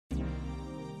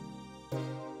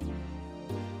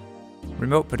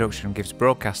Remote production gives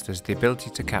broadcasters the ability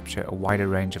to capture a wider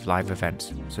range of live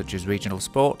events, such as regional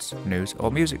sports, news or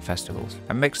music festivals,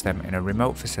 and mix them in a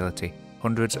remote facility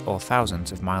hundreds or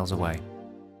thousands of miles away.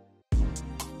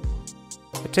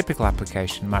 A typical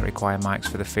application might require mics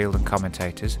for the field and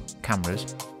commentators,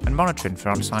 cameras, and monitoring for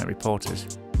on-site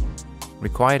reporters.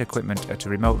 Required equipment at a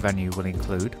remote venue will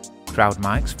include crowd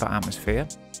mics for atmosphere,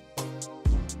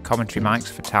 commentary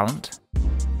mics for talent,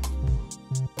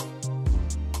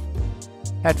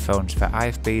 headphones for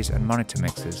IFBs and monitor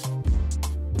mixers.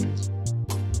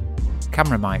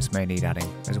 Camera mics may need adding,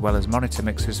 as well as monitor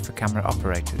mixers for camera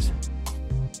operators.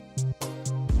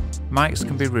 Mics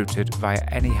can be routed via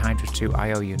any Hydra 2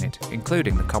 I/O unit,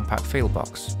 including the compact field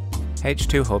box.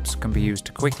 H2 hubs can be used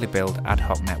to quickly build ad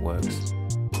hoc networks.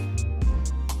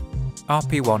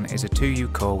 RP1 is a 2U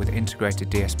core with integrated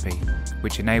DSP,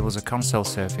 which enables a console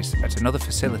surface at another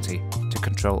facility to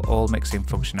control all mixing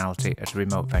functionality at a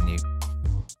remote venue.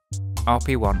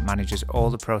 RP1 manages all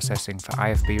the processing for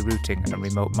IFB routing and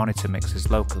remote monitor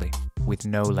mixers locally, with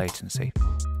no latency.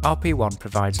 RP1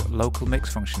 provides local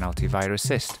mix functionality via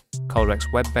Assist, Calrec's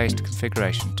web-based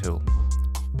configuration tool.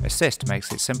 Assist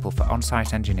makes it simple for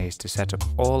on-site engineers to set up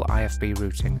all IFB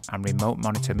routing and remote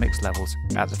monitor mix levels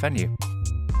at the venue.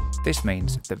 This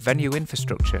means that venue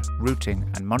infrastructure, routing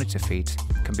and monitor feeds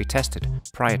can be tested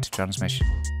prior to transmission.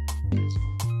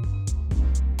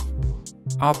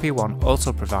 RP1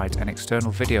 also provides an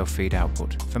external video feed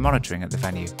output for monitoring at the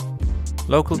venue.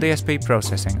 Local DSP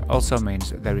processing also means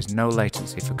that there is no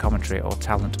latency for commentary or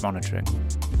talent monitoring.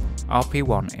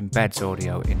 RP1 embeds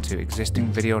audio into existing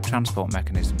video transport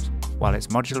mechanisms, while its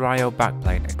modular I/O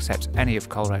backplane accepts any of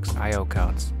Calrec's I/O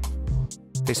cards.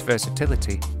 This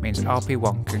versatility means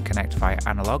RP1 can connect via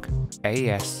analog,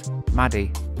 AES,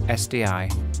 MADI, SDI,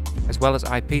 as well as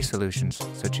IP solutions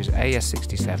such as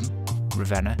AES67,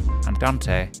 Ravenna and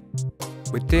Dante.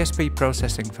 With DSP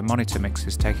processing for monitor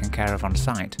mixes taken care of on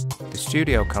site, the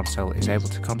studio console is able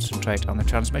to concentrate on the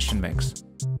transmission mix.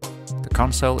 The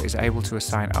console is able to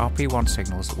assign RP1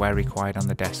 signals where required on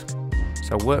the desk,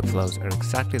 so workflows are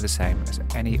exactly the same as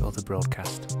any other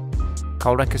broadcast.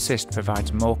 Calrec Assist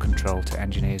provides more control to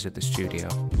engineers at the studio.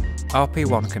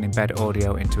 RP1 can embed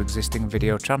audio into existing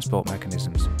video transport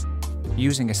mechanisms.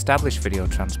 Using established video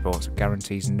transport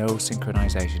guarantees no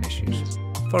synchronization issues.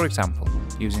 For example,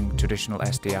 using traditional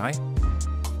SDI,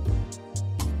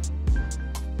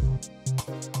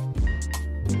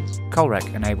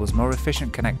 Calrec enables more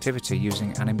efficient connectivity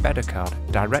using an embedder card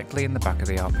directly in the back of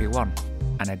the RP1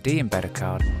 and a de-embedder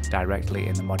card directly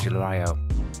in the modular I/O.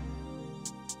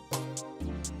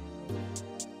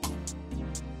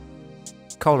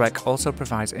 Calrec also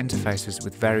provides interfaces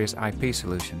with various IP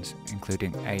solutions,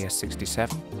 including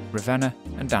AES67, Ravenna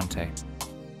and Dante.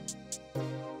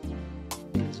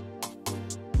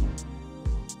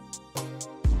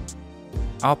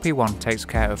 RP1 takes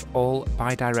care of all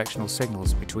bidirectional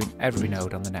signals between every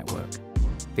node on the network.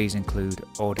 These include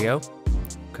audio,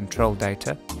 control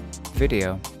data,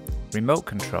 video, remote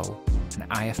control and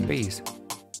IFBs.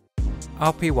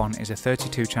 RP1 is a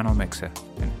 32-channel mixer,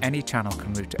 and any channel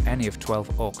can route to any of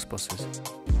 12 aux buses.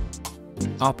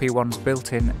 RP1's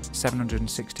built-in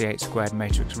 768 squared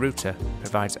matrix router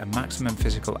provides a maximum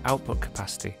physical output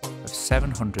capacity of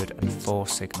 704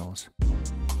 signals.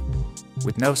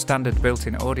 With no standard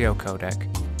built-in audio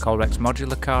codec, Calrec's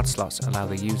modular card slots allow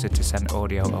the user to send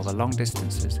audio over long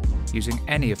distances using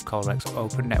any of Calrec's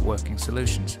open networking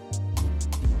solutions.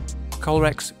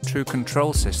 Calrec's True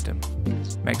Control system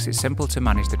makes it simple to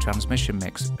manage the transmission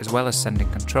mix as well as sending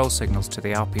control signals to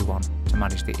the RP1 to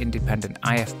manage the independent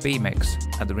IFB mix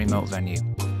at the remote venue.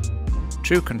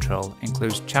 True Control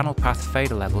includes channel path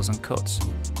fader levels and cuts,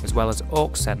 as well as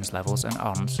aux sends levels and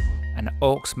ons, and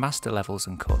aux master levels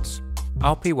and cuts.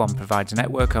 RP1 provides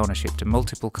network ownership to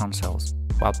multiple consoles,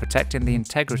 while protecting the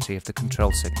integrity of the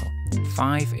control signal.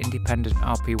 5 independent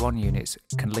RP1 units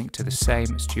can link to the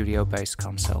same studio-based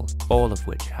console, all of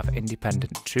which have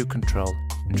independent True Control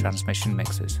and transmission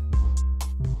mixers.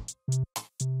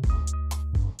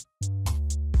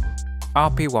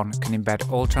 RP1 can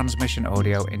embed all transmission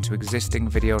audio into existing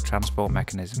video transport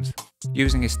mechanisms.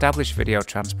 Using established video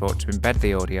transport to embed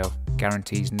the audio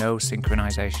guarantees no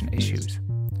synchronization issues.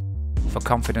 For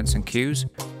confidence and cues,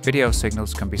 video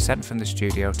signals can be sent from the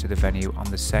studio to the venue on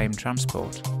the same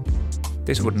transport.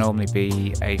 This would normally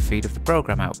be a feed of the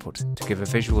program output to give a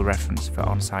visual reference for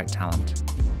on-site talent.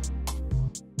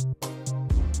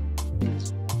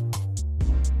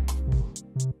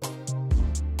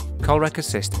 Calrec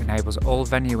Assist enables all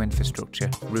venue infrastructure,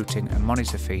 routing and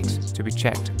monitor feeds to be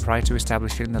checked prior to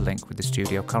establishing the link with the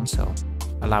studio console,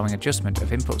 allowing adjustment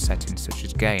of input settings such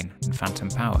as gain and phantom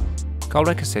power.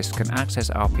 Calrec Assist can access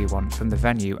RP1 from the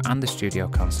venue and the studio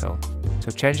console, so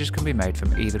changes can be made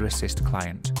from either Assist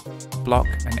client. Block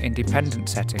and independent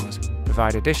settings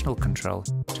provide additional control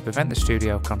to prevent the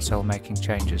studio console making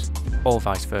changes, or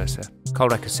vice versa.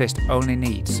 Calrec Assist only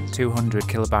needs 200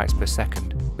 kilobytes per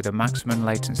second with a maximum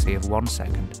latency of 1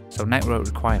 second, so network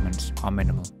requirements are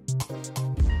minimal.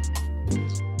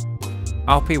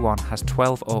 RP1 has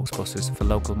 12 aux buses for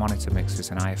local monitor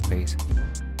mixers and IFPs.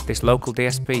 This local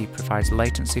DSP provides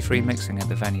latency-free mixing at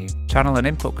the venue. Channel and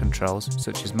input controls,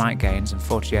 such as mic gains and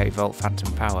 48V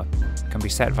phantom power, can be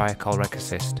set via Calrec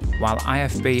Assist, while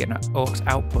IFB and aux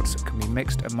outputs can be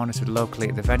mixed and monitored locally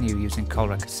at the venue using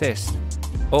Calrec Assist.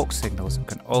 Aux signals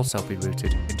can also be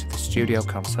routed into the studio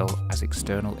console as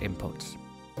external inputs.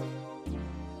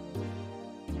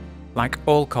 Like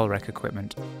all Calrec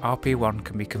equipment, RP1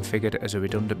 can be configured as a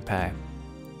redundant pair.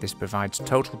 This provides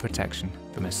total protection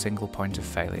from a single point of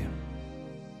failure.